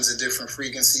infuse tons of different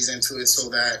frequencies into it so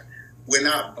that we're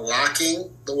not blocking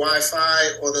the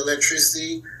Wi-Fi or the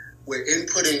electricity. We're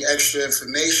inputting extra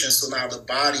information, so now the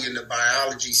body and the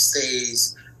biology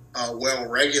stays well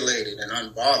regulated and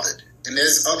unbothered. And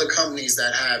there's other companies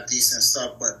that have decent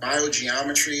stuff, but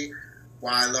biogeometry,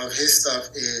 why I love his stuff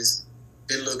is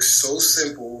it looks so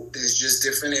simple. There's just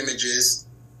different images,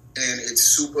 and it's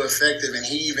super effective. And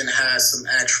he even has some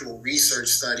actual research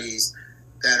studies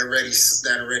that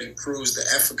already proves the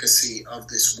efficacy of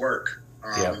this work.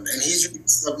 And he's using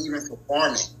stuff even for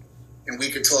farming. And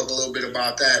we could talk a little bit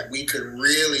about that. We could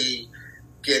really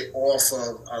get off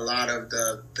of a lot of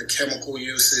the chemical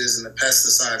uses and the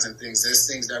pesticides and things. There's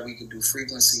things that we could do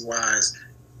frequency-wise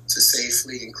to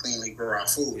safely and cleanly grow our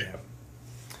food.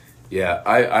 Yeah,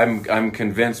 I'm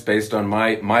convinced, based on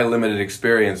my limited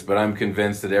experience, but I'm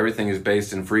convinced that everything is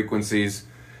based in frequencies,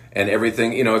 and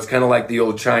everything, it's kind of like the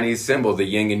old Chinese symbol, the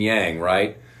yin and yang,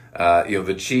 right?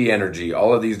 The chi energy,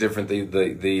 all of these different,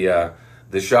 the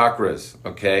chakras,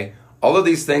 okay? All of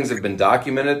these things have been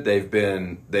documented. They've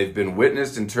been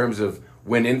witnessed in terms of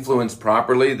when influenced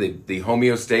properly, the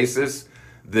homeostasis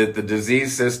that the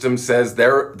disease system says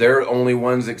they're only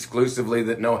ones exclusively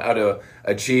that know how to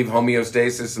achieve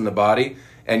homeostasis in the body.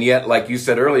 And yet, like you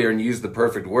said earlier, and used the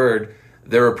perfect word,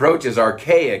 their approach is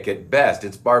archaic at best.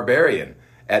 It's barbarian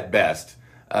at best.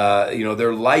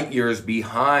 They're light years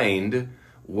behind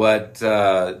what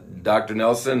Dr.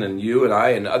 Nelson and you and I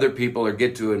and other people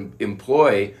get to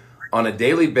employ on a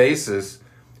daily basis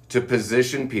to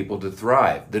position people to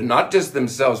thrive. They're not just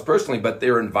themselves personally, but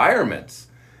their environments,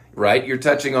 right? You're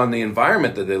touching on the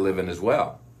environment that they live in as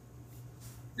well.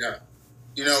 Yeah.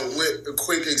 With a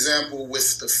quick example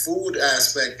with the food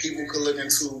aspect, people could look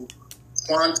into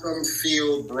quantum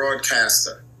field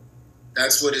broadcaster.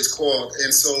 That's what it's called.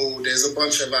 And so there's a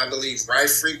bunch of, I believe,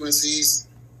 Rife frequencies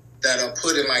that are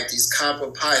put in like these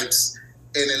copper pipes,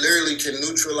 and it literally can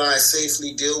neutralize,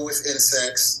 safely deal with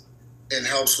insects, and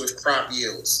helps with crop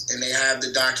yields. And they have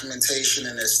the documentation,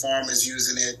 and there's farmers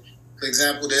using it. For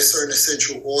example, there's certain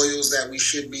essential oils that we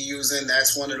should be using.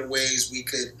 That's one of the ways we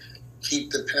could keep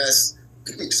the pests,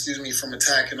 from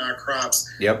attacking our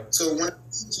crops. Yep. So when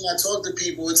I talk to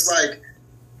people, it's like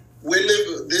we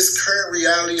live this current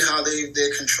reality, how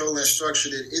they're controlling and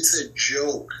structured it. It's a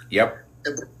joke. Yep.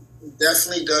 It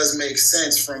definitely does make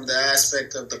sense from the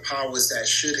aspect of the powers that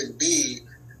shouldn't be.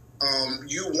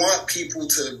 You want people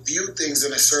to view things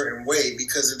in a certain way,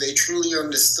 because if they truly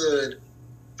understood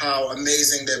how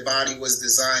amazing their body was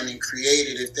designed and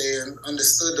created, if they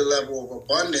understood the level of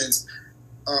abundance,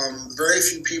 very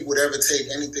few people would ever take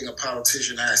anything a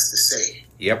politician has to say.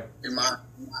 Yep. In my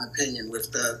opinion,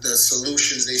 with the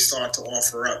solutions they start to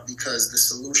offer up, because the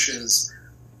solutions,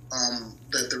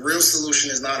 the real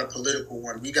solution is not a political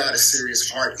one. We got a serious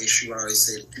heart issue, I always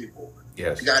say to people.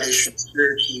 Yes. We got issues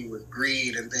spiritually with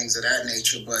greed and things of that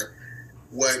nature. But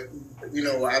what,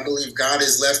 I believe God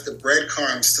has left the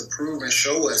breadcrumbs to prove and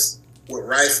show us what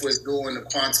Rife was doing, the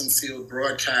quantum field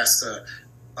broadcaster,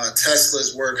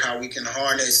 Tesla's work, how we can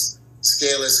harness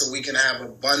Scalar so we can have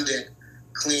abundant,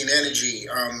 clean energy,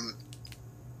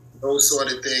 those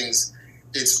sort of things.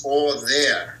 It's all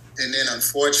there. And then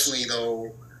unfortunately,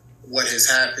 though, what has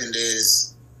happened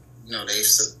is,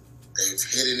 they've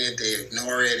hidden it, they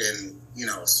ignore it, and,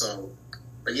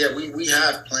 but yeah, we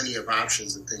have plenty of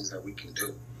options and things that we can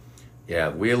do. Yeah,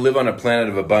 we live on a planet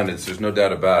of abundance. There's no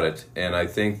doubt about it. And I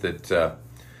think that,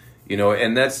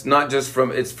 and that's not just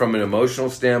it's from an emotional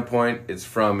standpoint, it's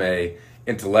from a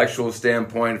intellectual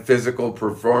standpoint, physical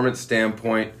performance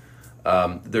standpoint.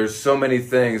 There's so many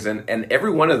things, and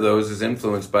every one of those is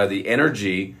influenced by the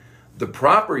energy, the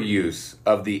proper use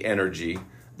of the energy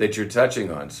that you're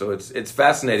touching on. So it's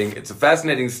fascinating. It's a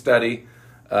fascinating study.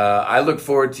 I look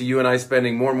forward to you and I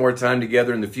spending more and more time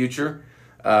together in the future,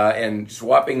 and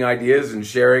swapping ideas and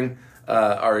sharing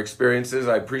our experiences.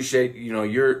 I appreciate,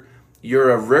 you're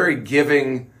a very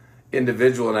giving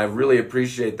individual, and I really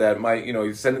appreciate that.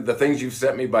 You send the things you've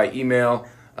sent me by email,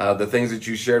 the things that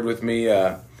you shared with me.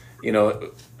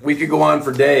 We could go on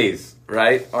for days,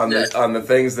 right? On the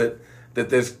things that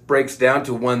this breaks down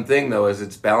to one thing, though, is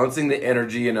it's balancing the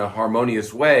energy in a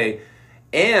harmonious way.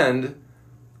 And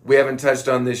we haven't touched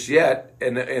on this yet.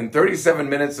 In 37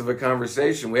 minutes of a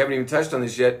conversation, we haven't even touched on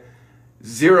this yet.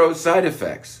 Zero side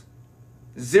effects.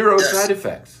 Zero side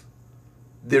effects.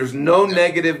 There's no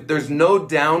negative, there's no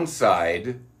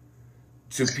downside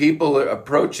to people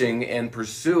approaching and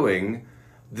pursuing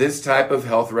this type of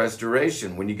health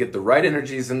restoration. When you get the right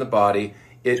energies in the body,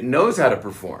 it knows how to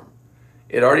perform.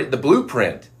 The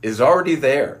blueprint is already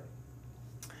there.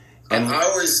 And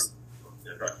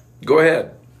go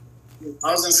ahead.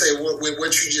 I was going to say, with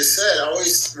what you just said, I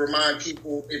always remind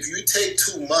people, if you take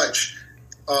too much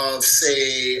of,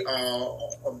 say,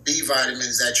 B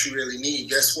vitamins that you really need,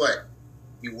 guess what?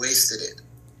 You wasted it.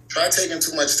 Try taking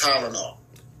too much Tylenol.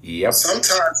 Yep.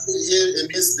 Sometimes, and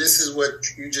this is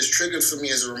what you just triggered for me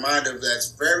as a reminder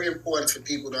that's very important for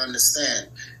people to understand.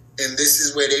 And this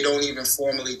is where they don't even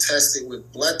formally test it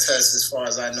with blood tests, as far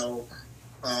as I know.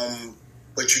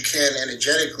 But you can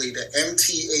energetically. The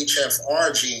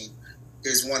MTHFR gene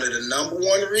is one of the number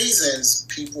one reasons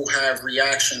people have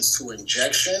reactions to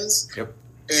injections. Yep.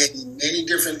 And many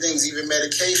different things, even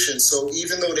medication. So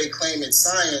even though they claim it's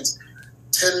science,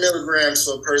 10 milligrams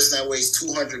for a person that weighs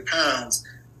 200 pounds,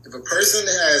 if a person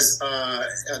has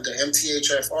the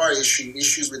MTHFR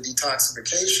issues with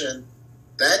detoxification,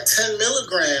 that 10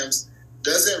 milligrams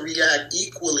doesn't react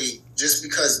equally just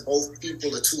because both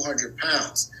people are 200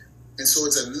 pounds. And so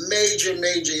it's a major,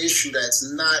 major issue that's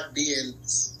not being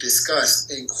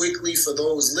discussed. And quickly, for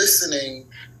those listening,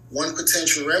 one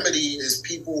potential remedy is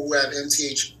people who have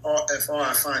MTHFR,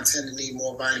 I find, tend to need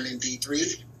more vitamin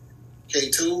D3,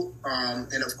 K2,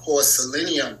 and of course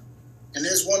selenium And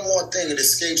there's one more thing, it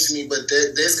escapes me, but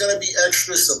there's going to be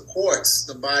extra supports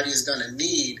the body is going to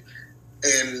need.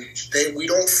 And we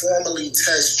don't formally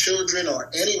test children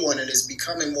or anyone, and it's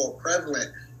becoming more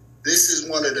prevalent. This is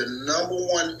one of the number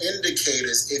one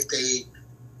indicators if they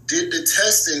did the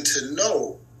testing to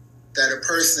know that a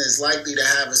person is likely to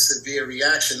have a severe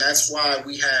reaction. That's why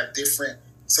we have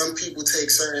some people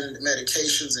take certain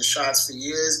medications and shots for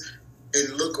years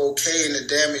and look okay and the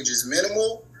damage is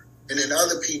minimal. And then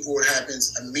other people, it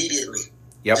happens immediately.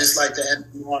 Yep. Just like the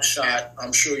MMR shot,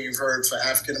 I'm sure you've heard, for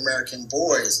African-American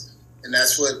boys. And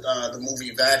that's what the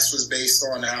movie Vax was based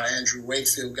on, how Andrew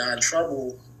Wakefield got in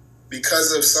trouble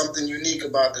because of something unique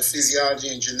about the physiology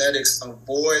and genetics of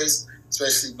boys,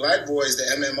 especially black boys. The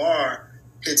MMR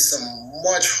hits them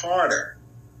much harder.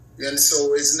 And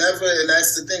so it's never, and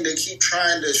that's the thing, they keep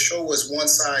trying to show us one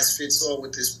size fits all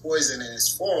with this poison, and it's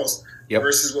false. Yep.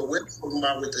 Versus what we're talking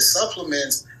about with the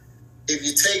supplements. If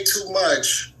you take too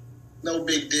much, no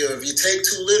big deal. If you take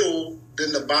too little,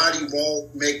 then the body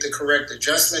won't make the correct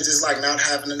adjustments. It's like not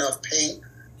having enough paint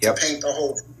to paint the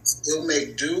whole piece. It'll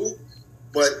make do,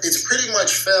 but it's pretty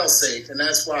much fail-safe, and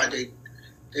that's why they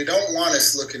don't want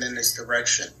us looking in this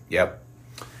direction. Yep.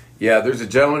 Yeah, there's a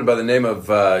gentleman by the name of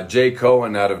Jay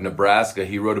Cohen out of Nebraska.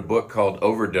 He wrote a book called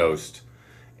Overdosed,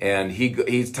 and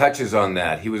he touches on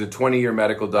that. He was a 20-year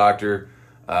medical doctor.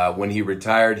 When he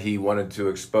retired, he wanted to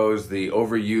expose the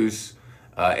overuse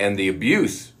and the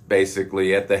abuse,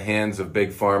 basically, at the hands of Big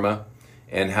Pharma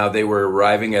and how they were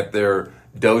arriving at their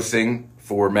dosing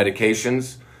for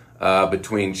medications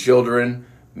between children,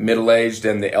 middle-aged,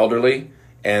 and the elderly,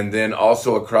 and then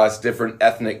also across different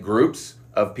ethnic groups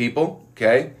of people,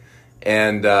 okay?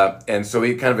 And so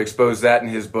he kind of exposed that in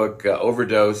his book,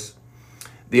 Overdose.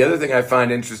 The other thing I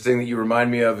find interesting that you remind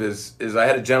me of is I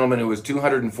had a gentleman who was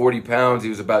 240 pounds. He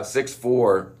was about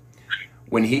 6'4".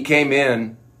 When he came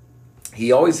in,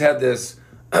 he always had this,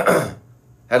 had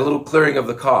a little clearing of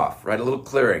the cough, right? A little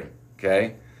clearing,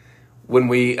 okay? When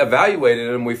we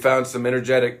evaluated him, we found some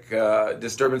energetic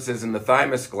disturbances in the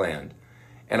thymus gland.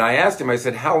 And I asked him, I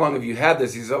said, how long have you had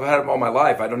this? He said, I've had it all my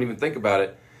life. I don't even think about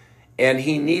it. And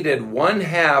he needed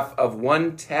 1/2 of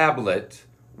one tablet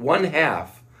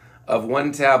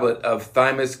of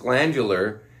thymus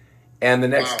glandular, and the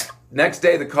next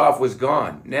day the cough was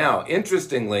gone. Now,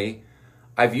 interestingly,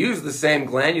 I've used the same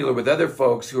glandular with other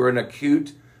folks who are in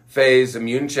acute phase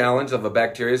immune challenge of a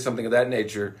bacteria, something of that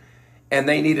nature, and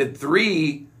they needed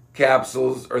 3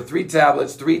 capsules or 3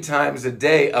 tablets 3 times a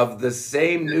day of the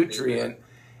same nutrient,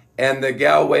 and the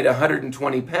gal weighed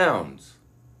 120 pounds,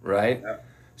 right?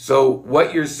 So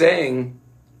what you're saying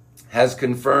has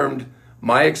confirmed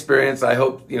my experience. I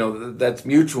hope, that's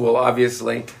mutual,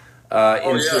 obviously, in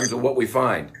terms of what we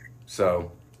find.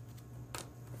 So.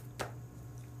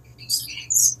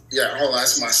 Yeah, hold on,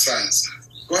 that's my son.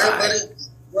 Go ahead, buddy.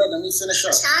 Go ahead, let me finish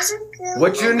up.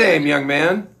 What's your name, young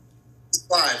man?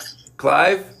 Clive.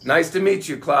 Clive? Nice to meet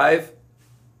you, Clive.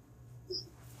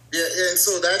 Yeah, and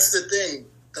so that's the thing.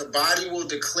 The body will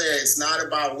declare. It's not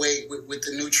about weight with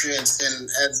the nutrients. And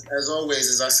as always,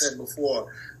 as I said before,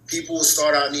 people will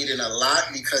start out needing a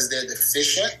lot because they're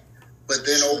deficient, but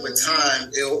then over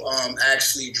time, it'll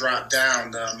actually drop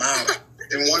down the amount.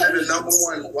 And one of the number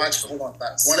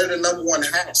one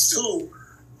hacks too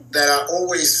that I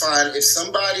always find, if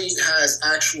somebody has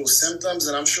actual symptoms,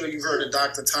 and I'm sure you've heard of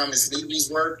Dr. Thomas Levy's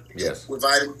work with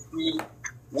vitamin C,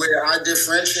 where I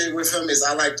differentiate with him is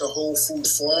I like the whole food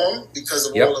form because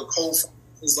of all the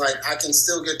co-forms. Like I can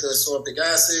still get the ascorbic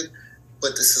acid,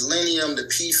 but the selenium, the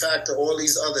P factor, all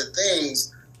these other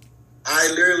things,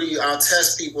 I'll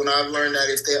test people, and I've learned that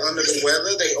if they're under the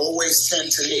weather, they always tend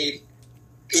to need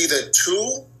either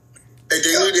 2, and they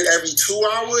need it every 2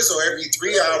 hours or every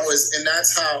 3 hours, and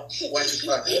that's how,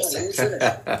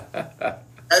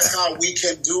 that's how we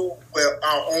can do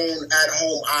our own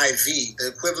at-home IV. The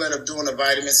equivalent of doing a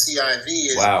vitamin C IV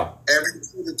is every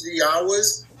 2 to 3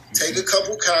 hours, take a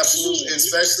couple capsules, and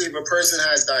especially if a person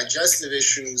has digestive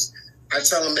issues, I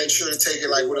tell them make sure to take it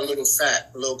like with a little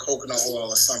fat, a little coconut oil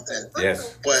or something.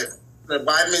 Yes. But the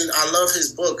vitamin, I love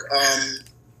his book.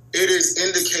 It is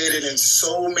indicated in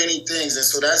so many things. And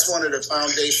so that's one of the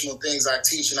foundational things I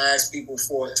teach and I ask people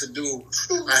to do.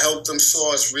 I help them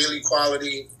source really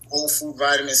quality whole food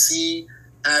vitamin C,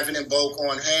 have it in bulk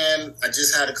on hand. I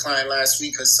just had a client last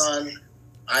week, her son,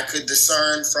 I could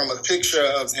discern from a picture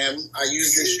of him. I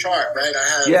use this chart, right? I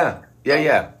have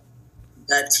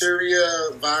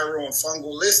bacteria, viral, and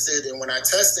fungal listed. And when I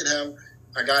tested him,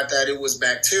 I got that it was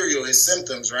bacterial, his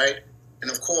symptoms, right? And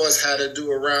of course, had to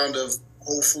do a round of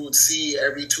whole food C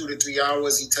every 2 to 3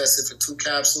 hours. He tested for 2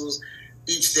 capsules.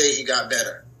 Each day he got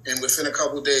better. And within a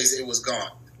couple of days, it was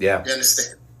gone. Yeah. You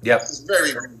understand? Yep. It's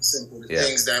very, very simple. The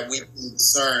things that we can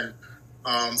discern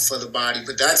for the body.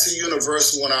 But that's a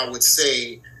universal one, I would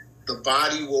say. The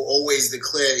body will always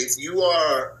declare, if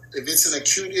it's an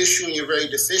acute issue and you're very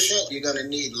deficient, you're going to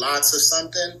need lots of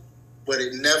something, but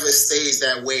it never stays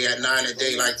that way at 9 a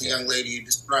day like the young lady you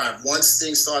described. Once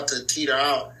things start to teeter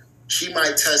out, she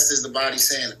might test as the body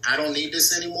saying, I don't need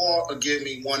this anymore, or give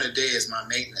me 1 a day as my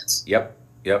maintenance. Yep,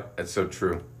 that's so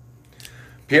true.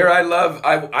 Pierre,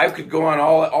 I could go on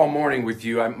all morning with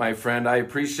you, my friend. I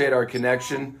appreciate our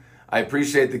connection. I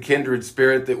appreciate the kindred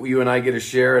spirit that you and I get to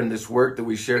share in this work that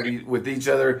we share with each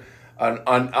other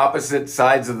on opposite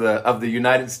sides of the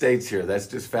United States here. That's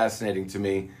just fascinating to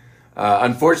me.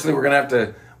 Unfortunately, we're gonna have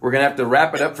to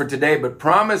wrap it up for today. But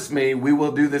promise me we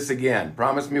will do this again.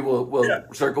 Promise me we'll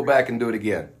circle back and do it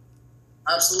again.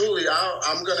 Absolutely.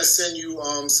 I'm going to send you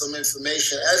some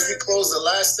information. As we close, the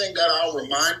last thing that I'll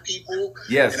remind people,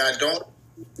 and I don't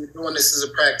doing this as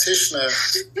a practitioner,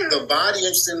 the body,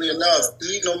 interestingly enough,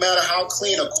 no matter how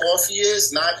clean a coffee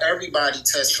is, not everybody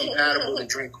tests compatible to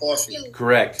drink coffee.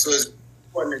 Correct. So it's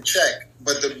important to check.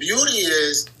 But the beauty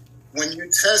is, when you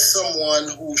test someone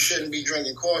who shouldn't be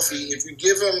drinking coffee, if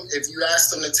you ask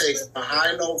them to take a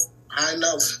high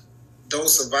enough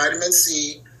dose of vitamin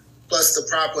C plus the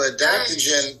proper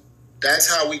adaptogen, that's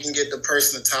how we can get the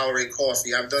person to tolerate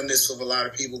coffee. I've done this with a lot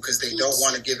of people because they don't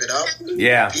want to give it up.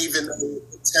 Yeah. Even though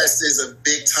the test is a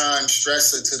big time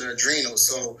stressor to the adrenals.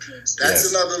 So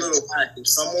that's another little hack. If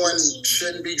someone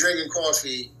shouldn't be drinking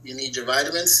coffee, you need your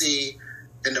vitamin C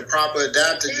and the proper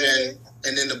adaptogen,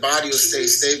 and then the body will stay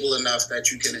stable enough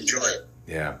that you can enjoy it.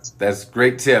 Yeah, that's a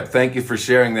great tip. Thank you for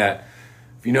sharing that.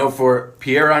 For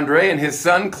Pierre Andre and his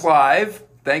son Clive,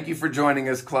 thank you for joining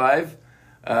us, Clive.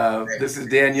 This is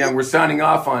Dan Young. We're signing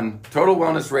off on Total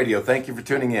Wellness Radio. Thank you for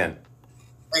tuning in.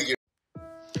 Thank you.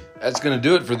 That's going to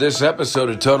do it for this episode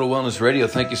of Total Wellness Radio.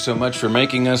 Thank you so much for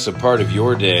making us a part of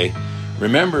your day.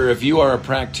 Remember, if you are a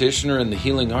practitioner in the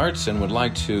healing arts and would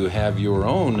like to have your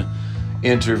own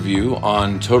interview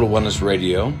on Total Wellness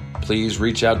Radio, please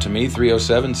reach out to me,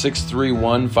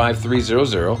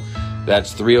 307-631-5300.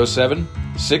 That's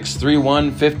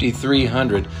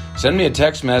 307-631-5300. Send me a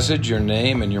text message, your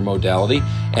name and your modality,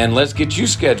 and let's get you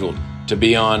scheduled to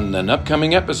be on an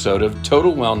upcoming episode of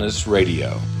Total Wellness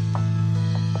Radio.